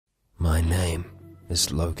My name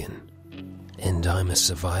is Logan, and I'm a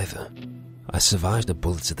survivor. I survived a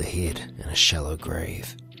bullet to the head and a shallow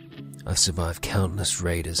grave. I've survived countless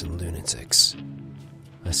raiders and lunatics.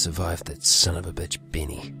 I survived that son of a bitch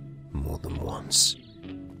Benny more than once.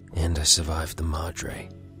 And I survived the Madre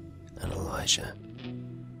and Elijah.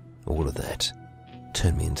 All of that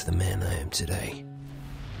turned me into the man I am today.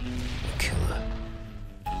 A killer.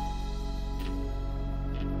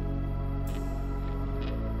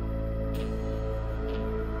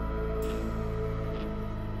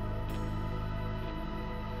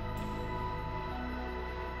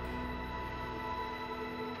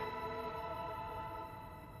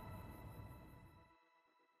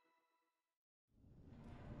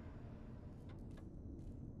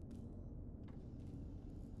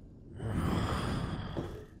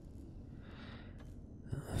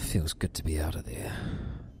 Feels good to be out of there.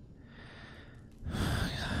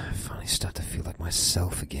 I finally start to feel like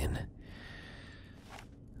myself again.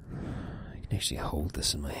 I can actually hold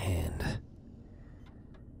this in my hand.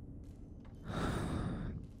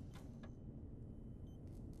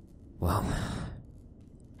 Well,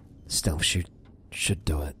 stealth should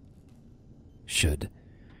do it. Should.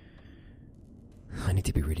 I need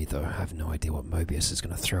to be ready though. I have no idea what Mobius is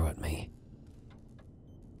going to throw at me.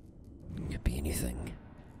 It could be anything.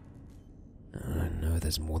 I know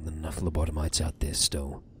there's more than enough lobotomites out there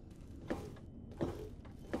still.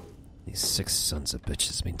 These 6 sons of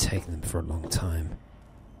bitches have been taking them for a long time.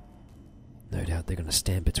 No doubt they're going to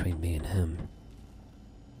stand between me and him.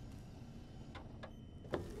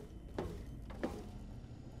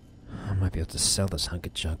 I might be able to sell this hunk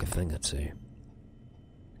of junk a thing or two.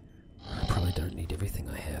 I probably don't need everything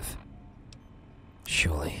I have.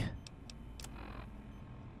 Surely.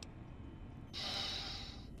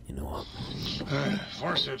 You know what?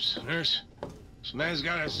 Forceps, nurse. This man's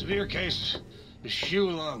got a severe case. Just shoo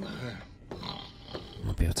along.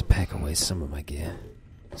 I'll be able to pack away some of my gear.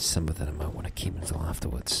 Some of that I might want to keep until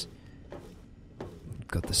afterwards.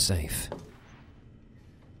 Got the safe.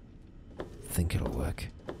 Think it'll work.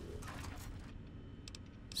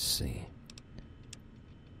 See.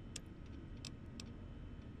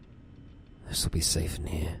 This'll be safe in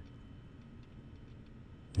here.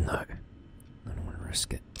 No. I don't want to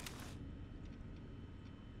risk it.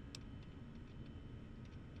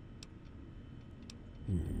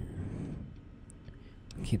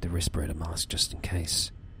 Keep the respirator mask just in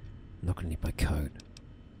case. I'm not going to need my coat.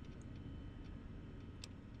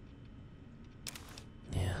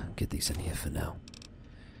 Yeah, I'll get these in here for now.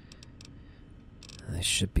 They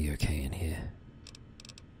should be okay in here.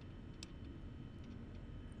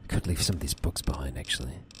 Could leave some of these books behind,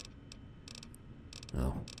 actually.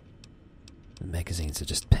 Oh. The magazines are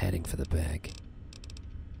just padding for the bag.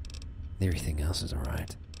 Everything else is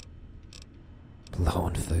alright. Low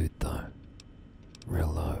on food, though. Real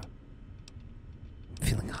low. I'm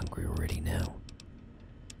feeling hungry already now.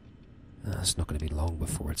 It's not going to be long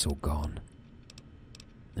before it's all gone.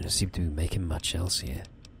 They don't seem to be making much else here.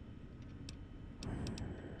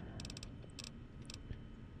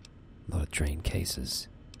 A lot of drain cases.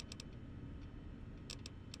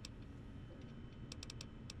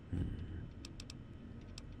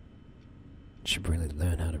 Should really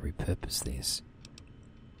learn how to repurpose these.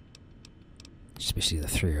 Especially the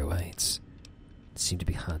 308s. Seem to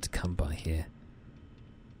be hard to come by here.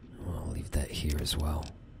 Well, I'll leave that here as well.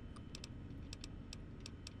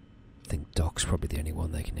 I think Doc's probably the only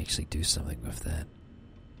one that can actually do something with that.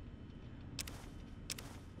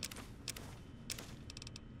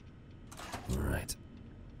 Alright.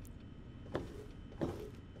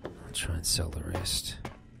 I'll try and sell the rest.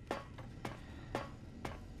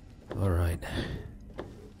 Alright.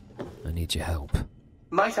 I need your help.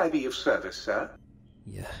 Might I be of service, sir?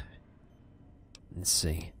 Yeah. Let's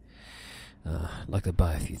see. I'd like to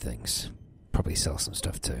buy a few things. Probably sell some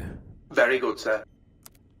stuff too. Very good, sir.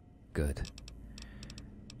 Good.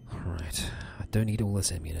 Alright. I don't need all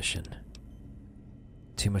this ammunition.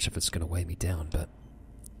 Too much of it's going to weigh me down, but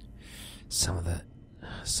some of it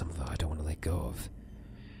I don't want to let go of.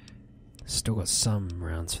 Still got some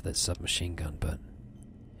rounds for that submachine gun, but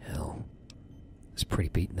hell, it's pretty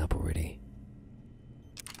beaten up already.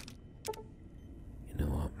 You know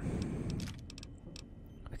what?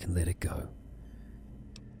 I can let it go.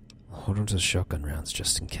 I'll hold on to the shotgun rounds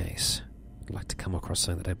just in case. I'd like to come across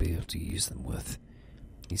something that I'd be able to use them with.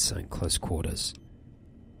 Need something close quarters.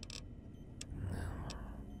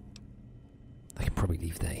 I can probably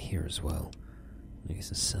leave that here as well. I guess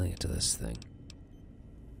I'm selling it to this thing.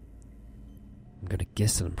 I'm gonna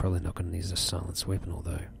guess that I'm probably not gonna use a silenced weapon,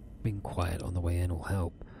 although being quiet on the way in will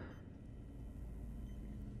help.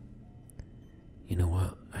 You know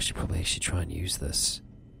what? I should probably actually try and use this.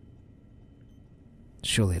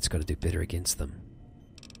 Surely it's got to do better against them.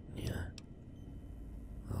 Yeah.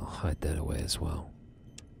 I'll hide that away as well.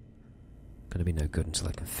 Gonna be no good until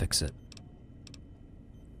I can fix it.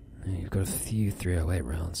 You've got a few 308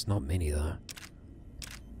 rounds, not many though.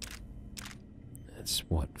 That's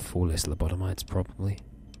what, 4 less lobotomites probably?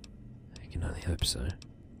 I can only hope so.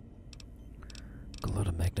 Got a lot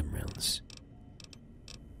of magnum rounds.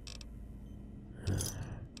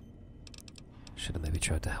 Should have maybe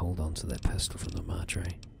tried to hold on to that pistol from the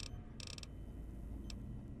Madre.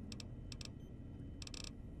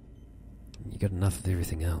 You got enough of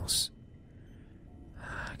everything else.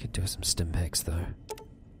 I could do with some stim packs though.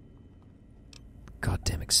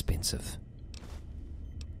 Goddamn expensive.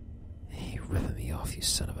 You're ripping me off, you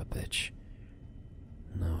son of a bitch.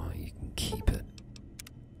 No, you can keep it.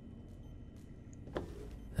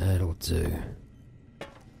 That'll do.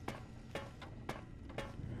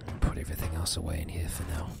 Put everything else away in here for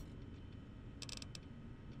now.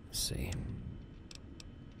 Let's see.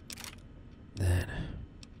 That.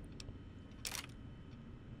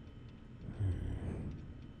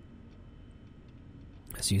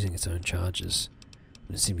 It's using its own charges.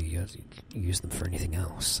 It doesn't seem to use them for anything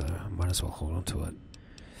else, so I might as well hold on to it.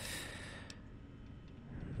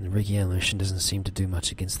 The Ricky ammunition doesn't seem to do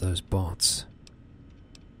much against those bots.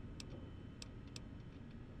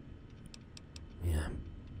 Yeah.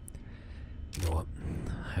 You know what?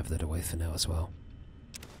 Have that away for now as well.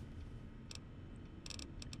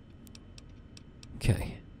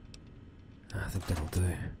 Okay. I think that'll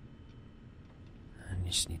do. And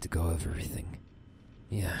you just need to go over everything.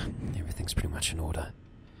 Yeah, everything's pretty much in order.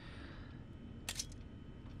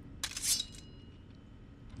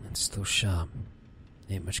 It's still sharp.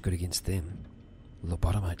 Ain't much good against them.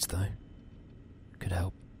 Lobotomites though. Could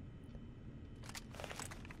help.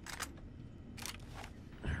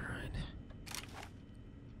 Alright.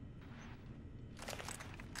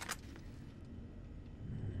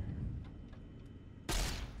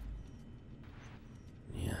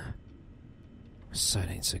 Yeah. Sight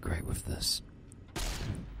ain't so great with this.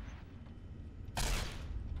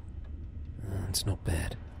 It's not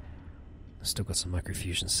bad. I've still got some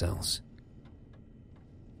microfusion cells.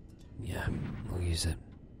 Yeah, I'll use it.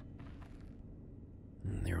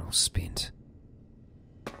 And they're all spent.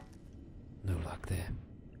 No luck there.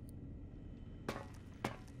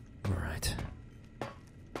 Alright.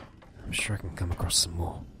 I'm sure I can come across some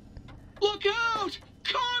more. Look out!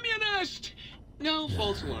 Communist! No,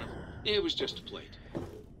 false alarm. It was just a plate.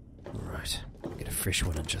 Alright, get a fresh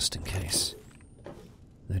one in just in case.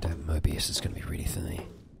 No doubt Mobius is going to be ready for me.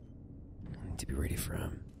 I need to be ready for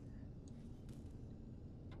him.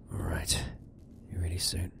 Alright, you ready,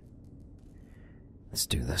 suit? Let's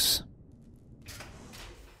do this.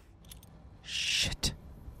 Shit.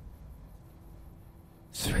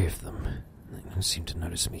 3 of them. They don't seem to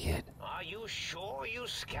notice me yet. Are you sure you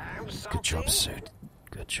scanned something? Good job, suit.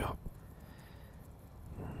 Good job.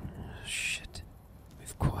 Shit.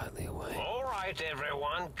 Move quietly away. All right,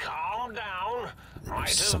 everyone, calm down. Might have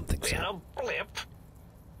Something's been up. a blip.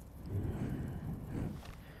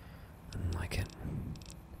 I don't like it.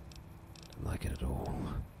 Don't like it at all.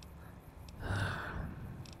 I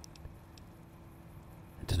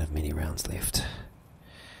don't have many rounds left.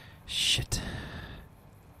 Shit.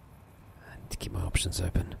 I need to keep my options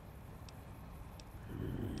open.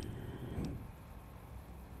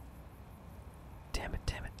 Damn it,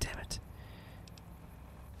 damn it, damn it.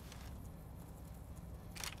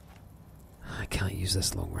 I can't use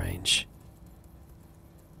this long range.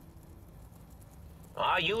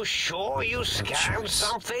 Are you sure you scanned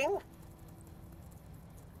something?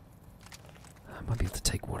 I might be able to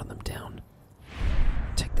take one of them down.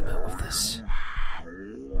 Take them out with this.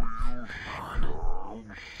 Come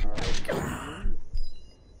on. Come on.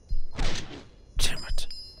 Damn it.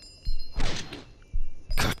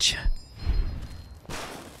 Gotcha.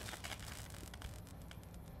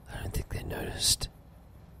 I don't think they noticed.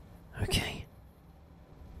 Okay.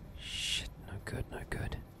 Shit, no good, no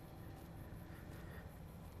good.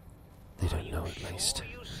 They don't know at least.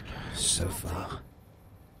 So far.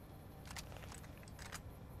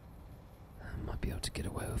 I might be able to get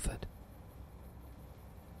away with it.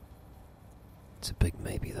 It's a big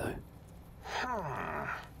maybe though.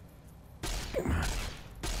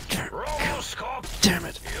 Rotoscope! Damn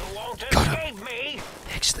it! You won't Got escape me!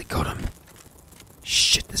 Actually got him.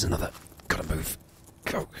 Shit, there's another. Gotta move.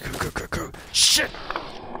 Go, go, go, go, go. Shit!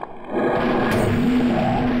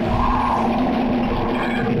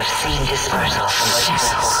 Scene dispersal from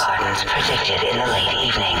botanical gardens predicted in the late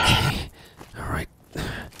evening. Okay. Alright.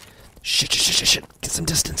 Shit, shit, shit, shit, shit. Get some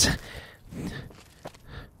distance.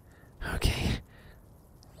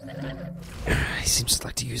 He seems to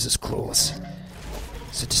like to use his claws,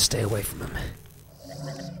 so just stay away from him.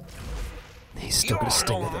 He's still got a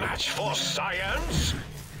stinger though. Match for science.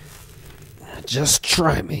 Just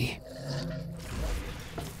try me.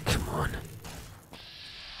 Come on.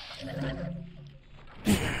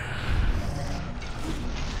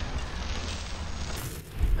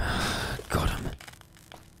 Got him.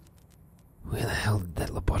 Where the hell did that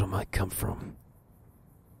lobotomite come from?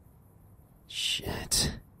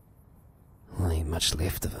 Shit. Well, ain't much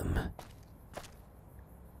left of him.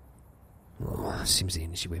 Well, seems the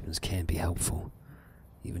energy weapons can be helpful,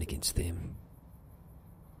 even against them.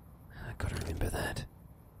 I gotta remember that.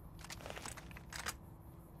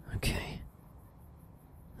 Okay.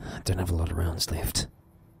 I don't have a lot of rounds left.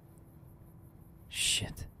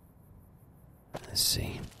 Shit. Let's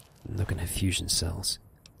see. I'm not gonna have fusion cells.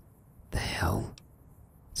 The hell?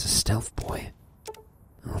 It's a stealth boy.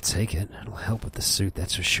 I'll take it. It'll help with the suit,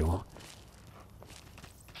 that's for sure.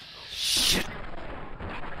 Shit.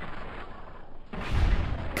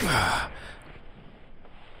 Gah.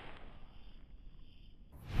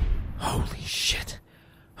 Holy shit.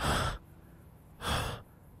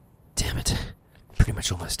 Damn it. Pretty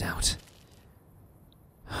much almost out.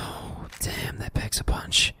 Oh, damn, that packs a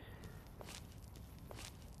punch.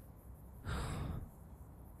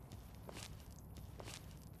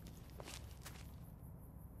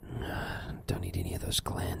 Don't need any of those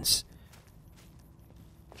glands.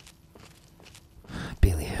 I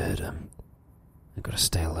barely heard him. I've got to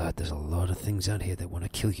stay alert. There's a lot of things out here that want to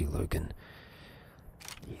kill you, Logan.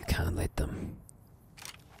 You can't let them.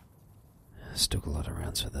 Still got a lot of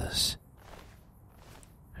rounds for this.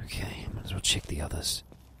 Okay, might as well check the others.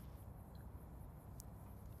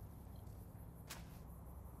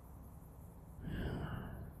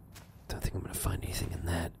 Don't think I'm going to find anything in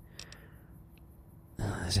that.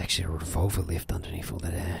 There's actually a revolver left underneath all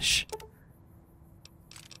that ash.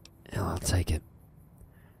 Hell, I'll take it.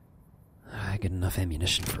 I get enough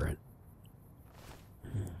ammunition for it.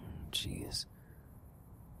 Jeez.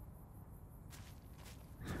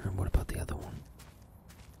 And what about the other one?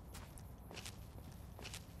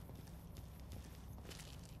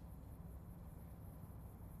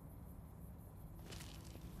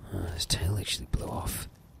 His tail actually blew off.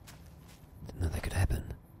 Didn't know that could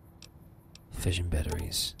happen. Fission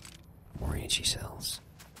batteries. More energy cells.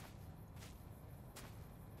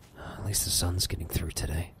 At least the sun's getting through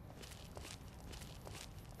today.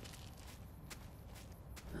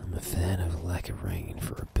 I'm a fan of a lack of rain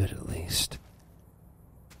for a bit at least.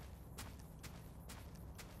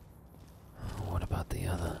 What about the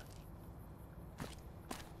other?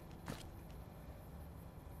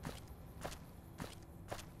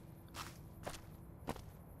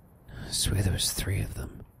 I swear there was 3 of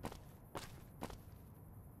them.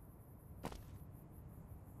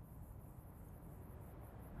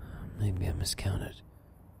 Maybe I miscounted.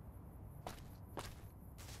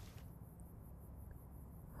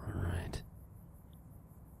 Alright.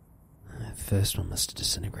 That first one must have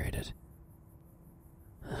disintegrated.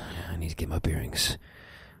 I need to get my bearings.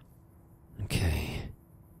 Okay.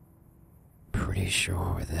 Pretty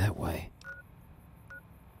sure we're that way.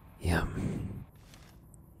 Yeah.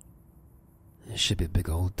 There should be a big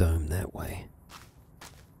old dome that way.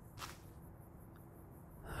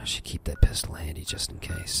 I should keep that pistol handy just in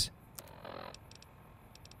case.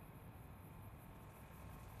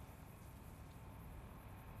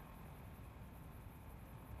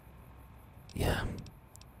 Yeah.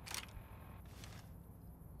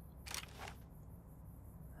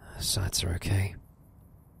 Sights are okay.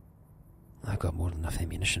 I've got more than enough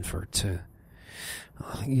ammunition for it too.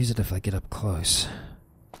 I'll use it if I get up close.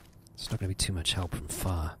 It's not going to be too much help from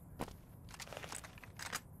far.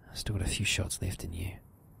 I've still got a few shots left in you.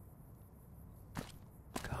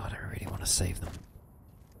 God, I really want to save them.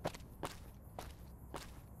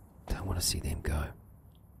 Don't want to see them go.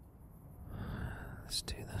 Let's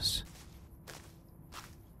do this.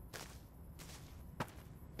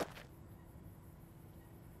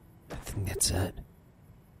 I think that's it.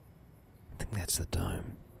 I think that's the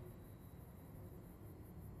dome.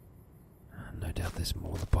 No doubt there's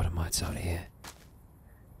more lobotomites out here.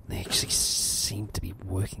 They actually seem to be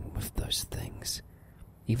working with those things.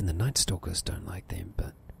 Even the Night Stalkers don't like them,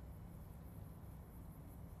 but...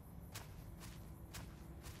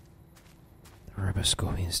 the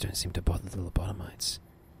Robo-Scorpions don't seem to bother the lobotomites.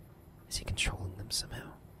 Is he controlling them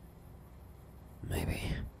somehow? Maybe.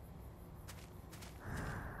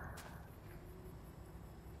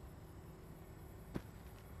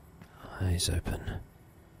 Eyes open.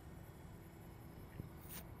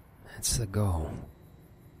 That's the goal.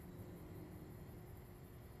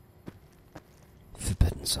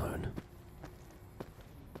 Forbidden Zone.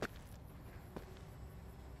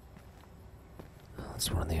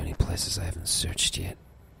 That's one of the only places I haven't searched yet.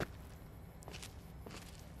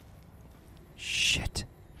 Shit.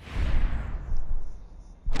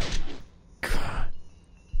 God.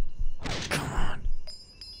 Come on.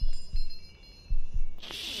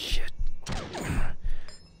 Shit.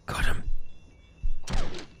 Got him.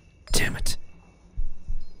 Damn it.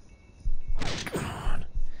 Come on.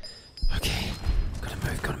 Okay. Gotta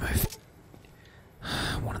move.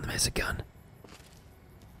 One of them has a gun.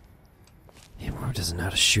 Hero doesn't know how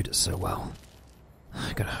to shoot it so well.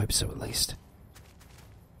 I gotta hope so, at least.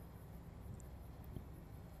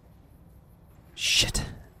 Shit.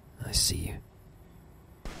 I see you.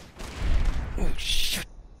 Oh, shit.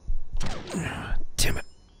 Damn it.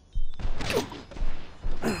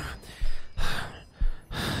 I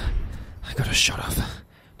got a shot off.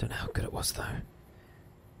 Don't know how good it was, though. I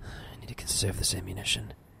need to conserve this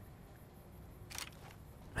ammunition.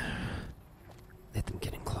 Let them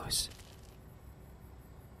get in close.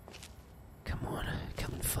 Come on,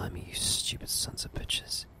 come and find me, you stupid sons of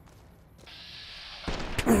bitches.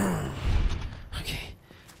 Okay,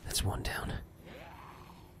 that's one down.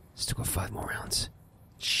 Still got 5 more rounds.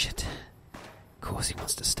 Shit. Of course he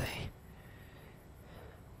wants to stay.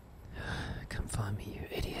 Come find me, you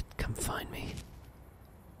idiot. Come find me.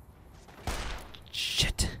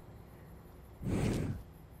 Shit.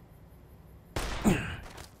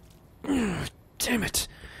 Damn it.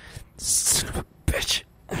 Son of a bitch.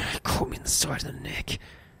 He caught me in the side of the neck.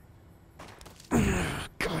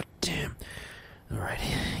 God damn. Alright,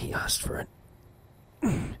 he asked for it.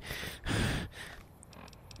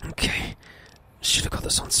 Okay. Should have got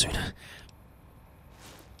this on sooner.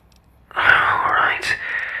 Alright.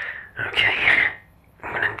 Okay.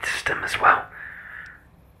 I'm gonna need to stem as well.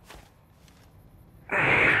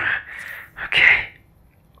 Okay.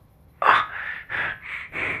 Oh.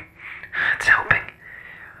 It's helping.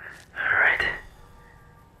 Alright.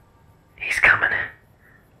 He's coming.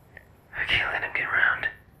 Okay, let him get around.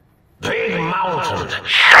 Big Mountain,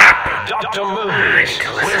 sharp Dr. Moonlight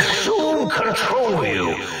will soon control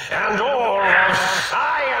you and all of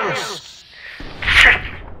science.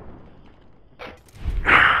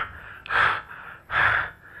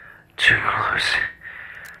 Too close.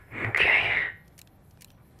 Okay.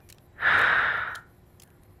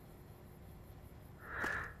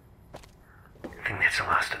 I think that's the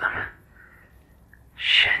last of them.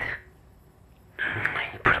 Shit.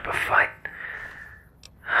 You put up a fight.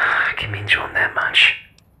 I can mean to him that much.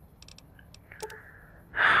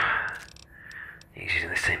 He's using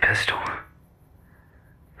the same pistol.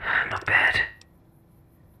 Not bad.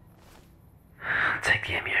 I'll take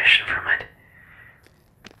the ammunition from it.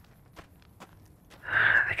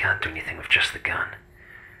 They can't do anything with just the gun.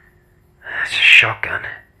 It's a shotgun.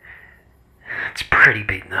 It's pretty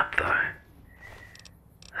beaten up, though.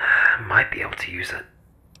 I might be able to use it.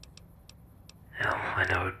 Hell, I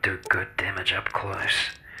know it'd do good damage up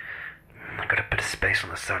close. I got a bit of space on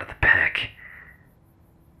the side of the pack.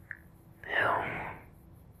 Hell,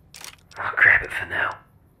 I'll grab it for now.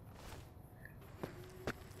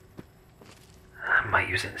 I might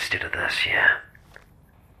use it instead of this, yeah.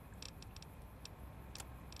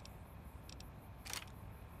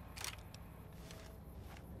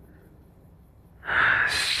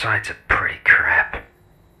 Sights are pretty crap.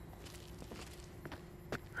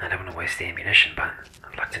 I don't want to waste the ammunition, but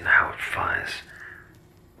I'd like to know how it fires.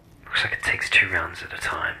 Looks like it takes 2 rounds at a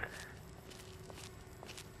time.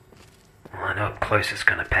 Well, I know up close it's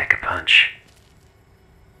going to pack a punch.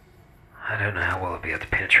 I don't know how well it'll be able to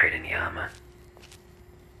penetrate any armor.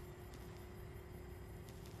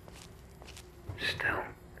 Still,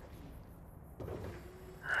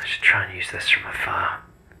 I should try and use this from afar.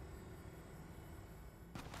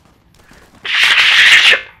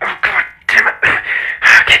 Oh, god damn it.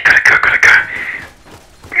 Okay, gotta go.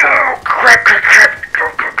 Oh, crap.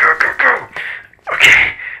 Go.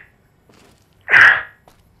 Okay.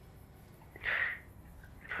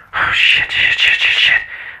 Oh, shit.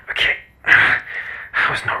 Okay. I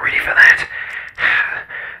was not ready for that.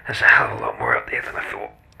 There's a hell of a lot more out there than I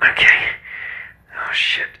thought. Okay. Oh,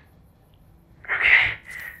 shit. Okay.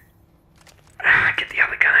 Get the other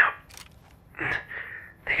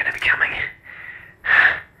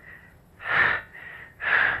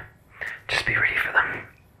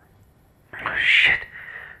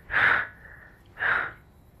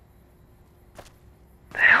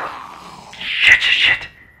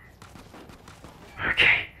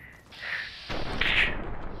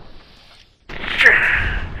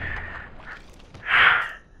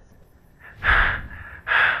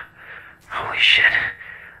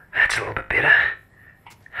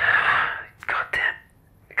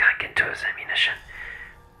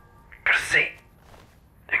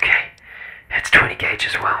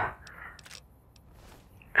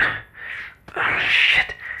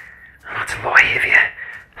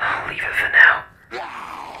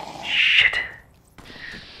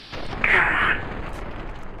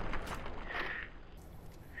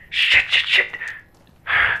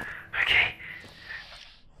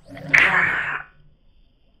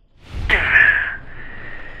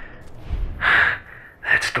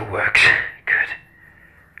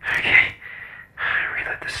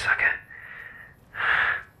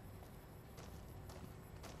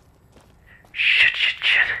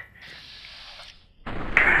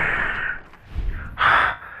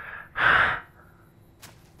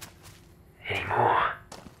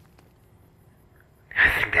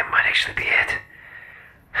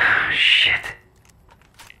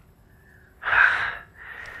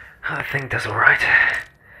The thing does alright.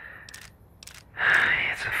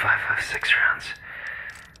 It's a 5.56 rounds.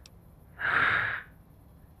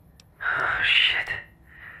 Oh, shit.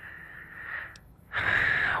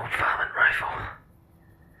 Old varmint rifle.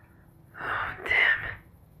 Oh, damn.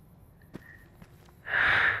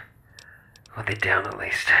 Well, they're down at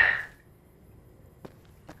least.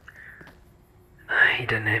 He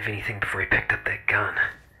didn't have anything before he picked up that gun.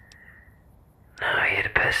 No, he had a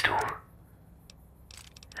pistol.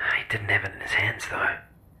 He didn't have it in his hands, though.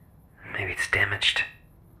 Maybe it's damaged.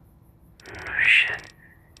 Oh, shit.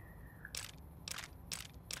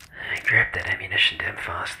 He grabbed that ammunition damn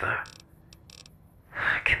fast, though.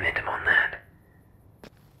 I commend him on that.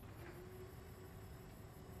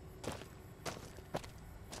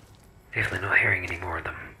 Definitely not hearing any more of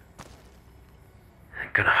them. I'm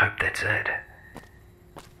gonna hope that's it.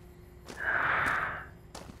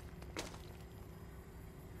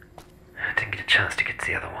 I didn't get a chance to get to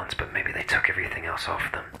the other ones, but maybe they took everything else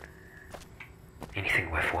off them.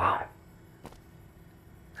 Anything worthwhile.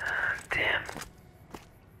 Damn.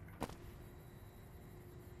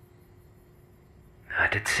 I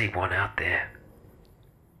did see one out there.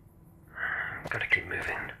 Gotta keep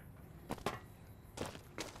moving.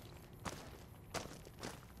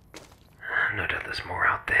 No doubt there's more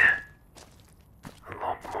out there. A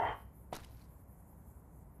lot more.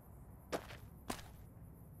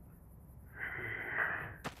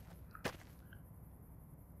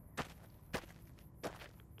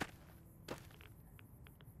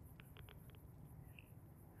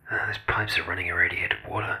 Those pipes are running irradiated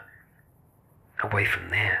water. Away from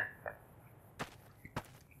there.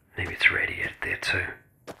 Maybe it's radiated there too.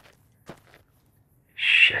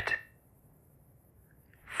 Shit.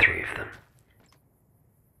 3 of them.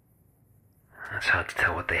 It's hard to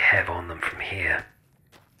tell what they have on them from here.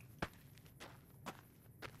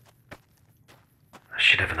 I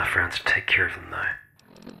should have enough rounds to take care of them though.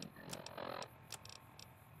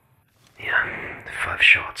 Yeah, 5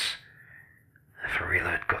 shots. If I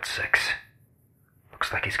reload, got 6.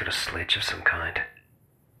 Looks like he's got a sledge of some kind.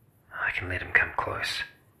 I can let him come close.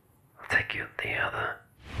 I'll take you the other.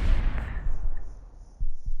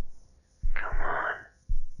 Come on.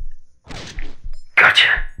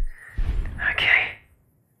 Gotcha! Okay.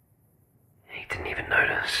 He didn't even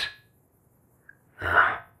notice.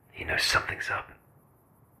 Ah, he knows something's up.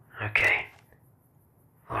 Okay.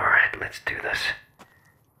 Alright, let's do this.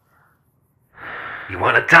 You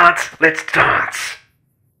wanna dance? Let's dance!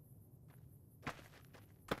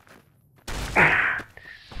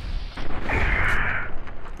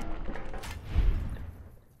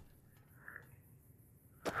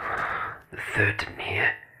 The third didn't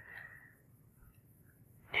hear.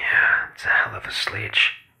 Yeah, it's a hell of a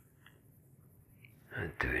sledge.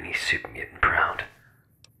 I'd do any super mutant proud.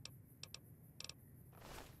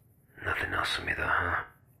 Nothing else for me though, huh?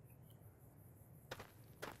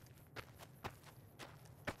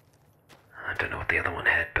 I don't know what the other one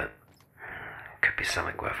had, but it could be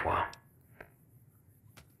something worthwhile.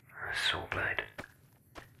 A saw blade.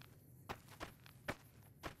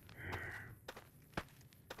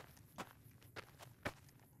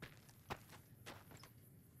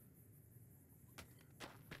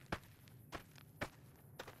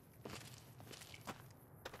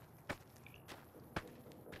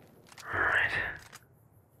 Alright.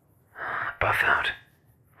 Buff out.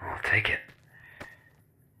 I'll take it.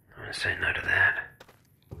 I'm gonna say no to that.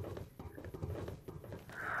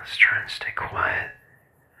 Let's try and stay quiet.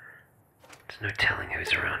 There's no telling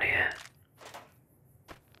who's around here.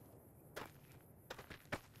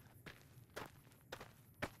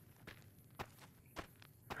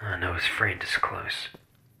 I know his friend is close.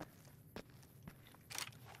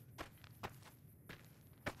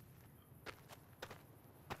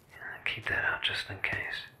 Keep that out just in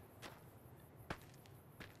case.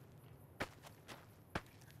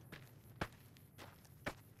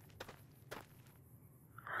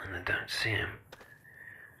 And I don't see him.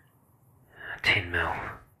 10 mil.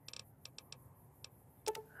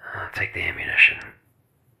 I'll take the ammunition.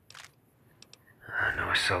 I know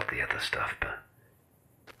I sold the other stuff, but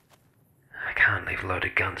I can't leave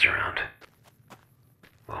loaded guns around.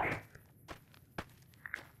 Well, at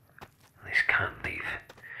least can't leave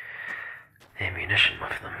ammunition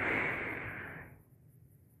with them.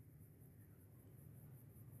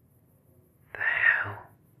 The hell?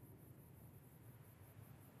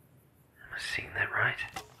 Am I seeing that right?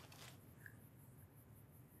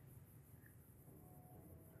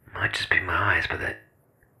 Might just be my eyes, but that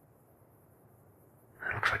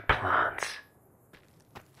looks like plants.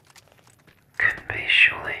 Couldn't be,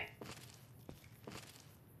 surely.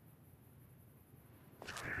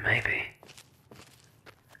 Maybe.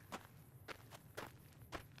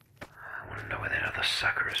 the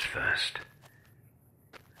suckers first.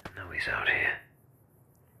 I know he's out here.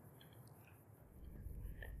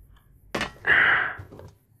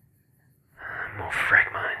 More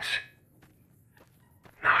frag mines.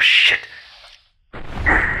 Oh shit!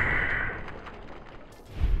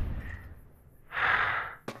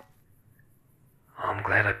 I'm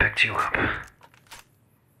glad I picked you up.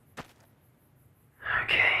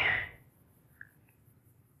 Okay.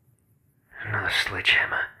 Another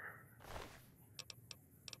sledgehammer.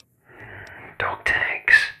 Dog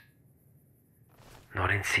tags.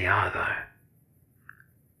 Not NCR though.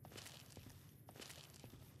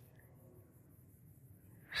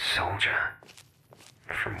 Soldier.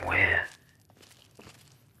 From where?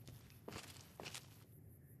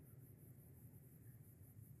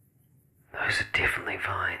 Those are definitely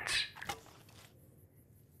vines.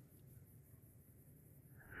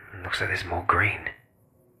 Looks like there's more green.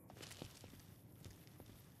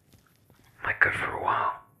 Might go for a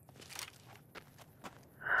while.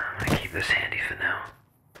 I'm gonna keep this handy for now.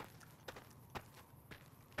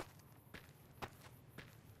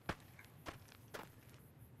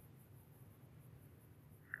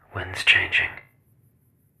 Wind's changing.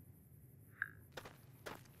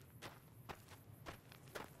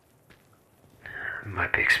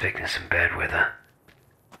 Might be expecting some bad weather.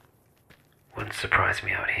 Wouldn't surprise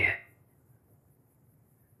me out here.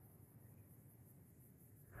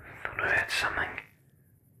 Thought I heard something.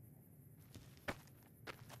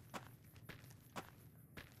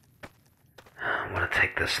 I want to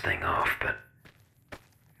take this thing off, but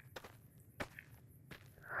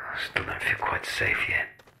I still don't feel quite safe yet.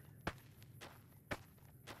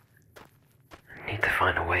 I need to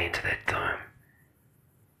find a way into that dome.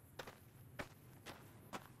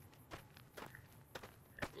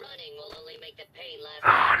 Running will only make the pain last.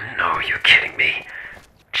 Oh no, you're kidding me.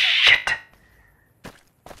 Shit.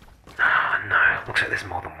 Oh no, looks like there's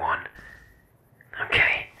more than one.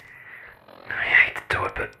 Okay. I hate to do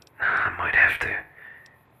it, but I might have to.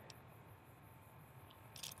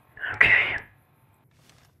 Okay.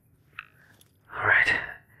 Alright,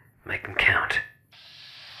 make them count.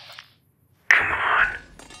 Come on.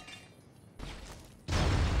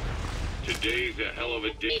 Today's a hell of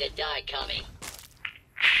a day. Need a die coming.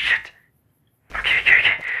 Shit. Okay.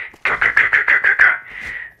 Go.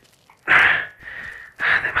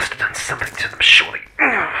 They must have done something to them, surely.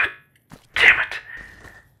 Damn it.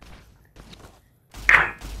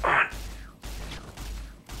 Come on.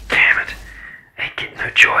 Damn it. Ain't getting no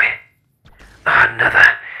joy. Another.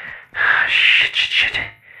 Shit.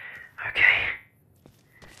 Okay.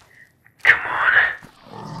 Come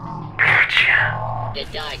on. Gotcha. The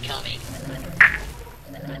die coming.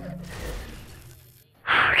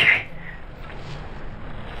 Okay.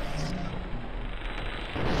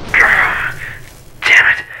 Damn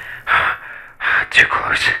it. Too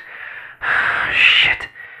close. Shit.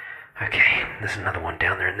 Okay, there's another one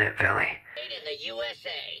down there in that valley. Made in the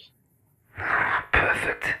USA. Oh,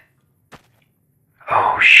 perfect.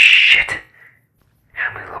 Oh, shit.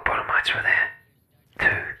 How many lobotomites were there? 2.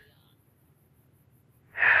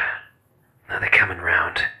 Now they're coming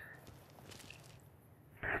round.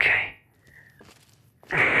 Okay.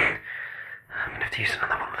 I'm gonna have to use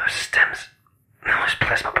another one of those stems. Oh, those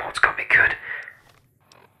plasma bolts got me good.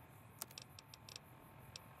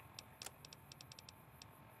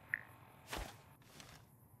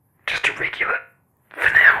 Just a regular for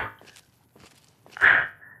now.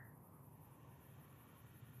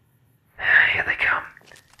 Here they come.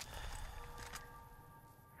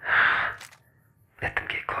 Let them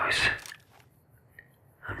get close.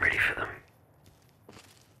 I'm ready for them.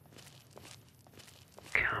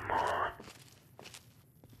 Come on.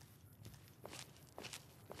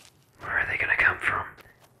 Where are they gonna come from?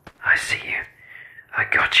 I see you. I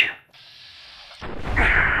got you.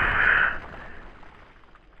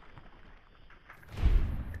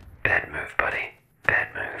 Bad move, buddy. Bad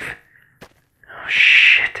move. Oh,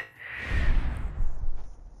 shit.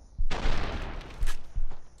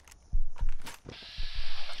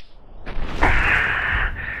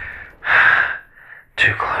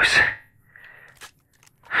 Too close.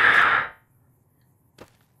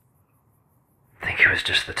 Think it was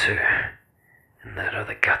just the 2. And that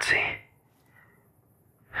other gutsy.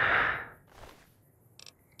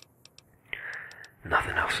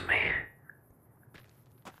 Nothing else of me.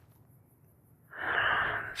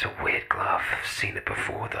 It's a weird glove. I've seen it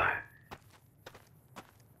before, though.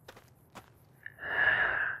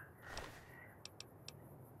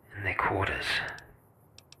 In their quarters.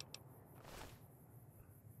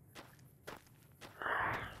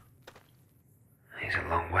 Oh. He's a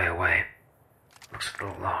long way away. Looks a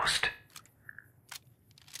little lost.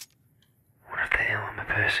 What if they're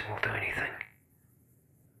person will do anything.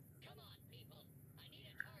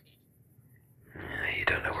 You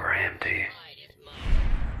don't know where I am, do you?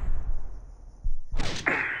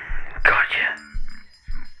 Gotcha.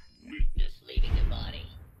 Just leaving the body.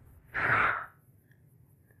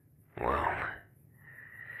 Well,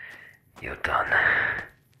 you're done. I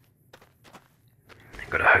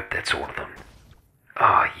gotta hope that's all of them.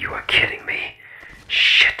 Oh, you are kidding me.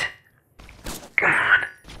 Shit. Come on.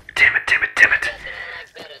 Damn it. God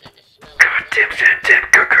damn.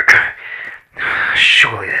 Go.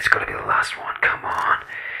 Surely that's gotta be the last one. Come on.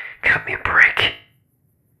 Cut me a break.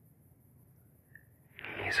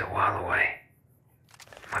 He's a while away.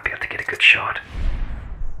 Might be able to get a good shot.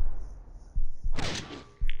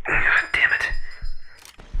 Damn it.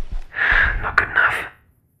 Not good enough.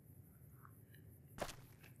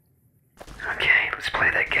 Okay, let's play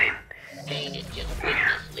that game.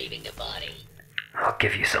 Just leaving the body. I'll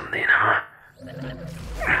give you something, huh?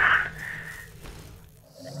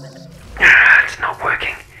 It's not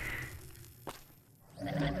working.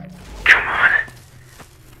 Come on.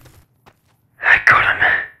 I got him.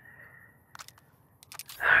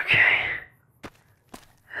 Okay.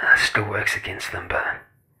 Still works against them, but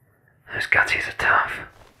those gutsies are tough.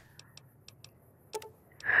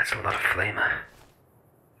 That's a lot of flamer.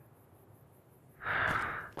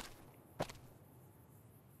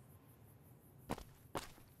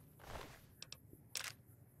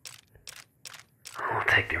 I'll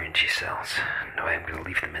take their inchi cells. No way I'm going to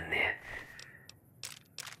leave them in there.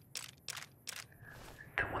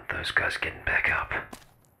 Don't want those guys getting back up.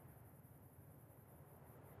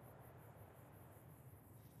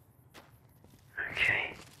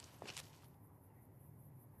 Okay.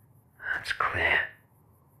 That's clear.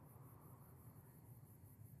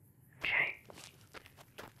 Okay.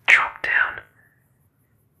 Drop down.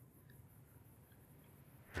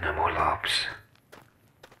 No more lobs.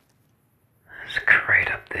 There's a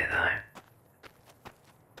crate up there, though.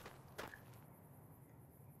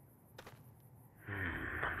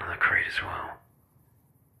 Another crate as well.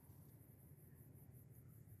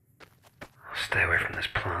 I'll stay away from those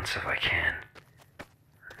plants if I can.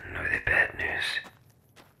 I know they're bad news.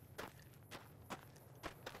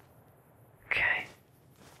 Okay.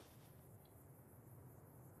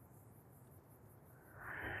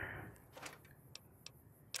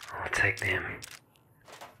 I'll take them.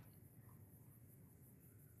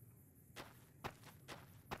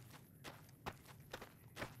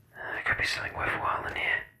 There could be something worthwhile in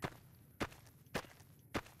here.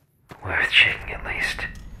 Worth checking at least.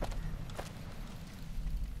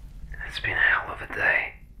 It's been a hell of a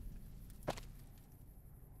day.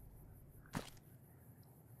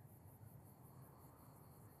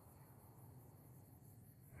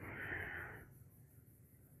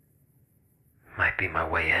 Might be my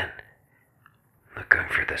way in. But going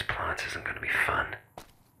through those plants isn't going to be fun.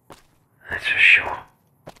 That's for sure.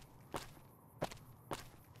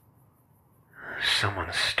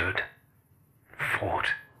 Someone stood, fought.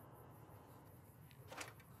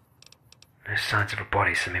 No signs of a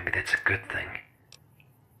body, so maybe that's a good thing.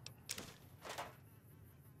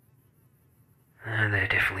 They're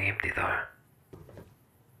definitely empty, though.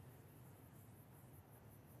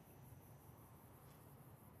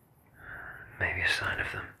 Maybe a sign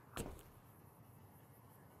of them.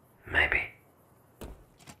 Maybe.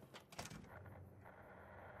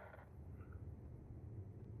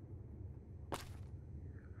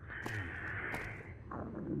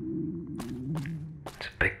 It's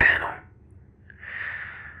a big panel.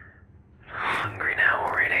 Hungry now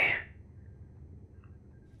already.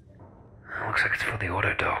 Looks like it's for the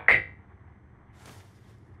auto dock.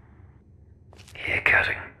 Hair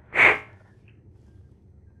cutting.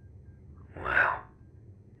 Well.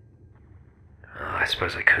 I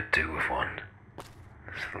suppose I could do with one.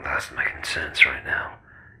 That's the last of my concerns right now.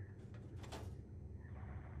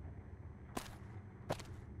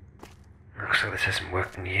 Looks like this hasn't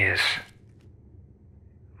worked in years.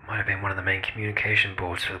 Might have been one of the main communication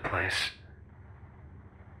boards for the place.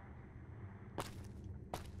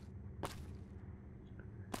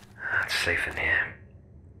 It's safe in here.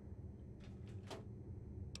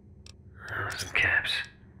 Oh, some caps.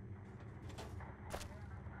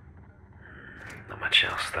 Not much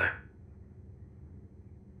else, though.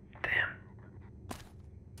 Damn.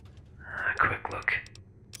 A quick look.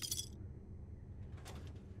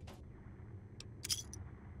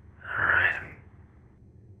 Alright.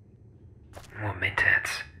 More mint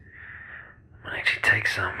hats. I might actually take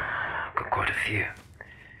some. I've got quite a few.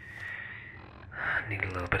 I need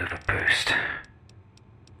a little bit of a boost.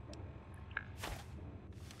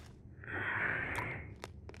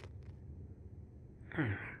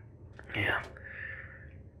 Yeah.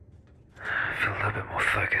 feel a little bit more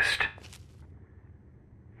focused.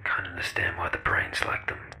 Can't understand why the brain's like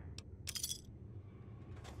them.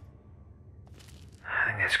 I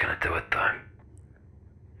think that's gonna do it though.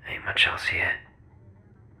 Ain't much else here.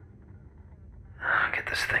 I'll get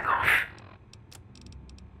this thing off.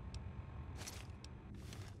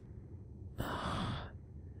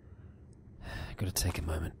 Gotta take a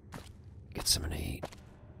moment. Get something to eat.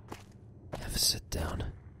 Have a sit down.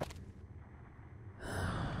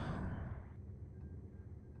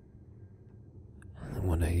 The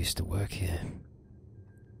one who used to work here.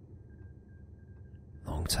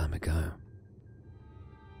 Long time ago.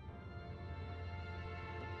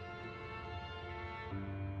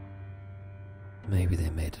 Maybe they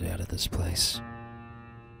made it out of this place.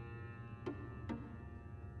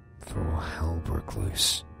 For all hell broke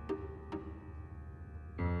loose.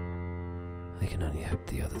 I can only hope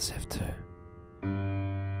the others have too.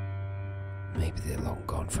 Maybe they're long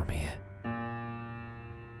gone from here.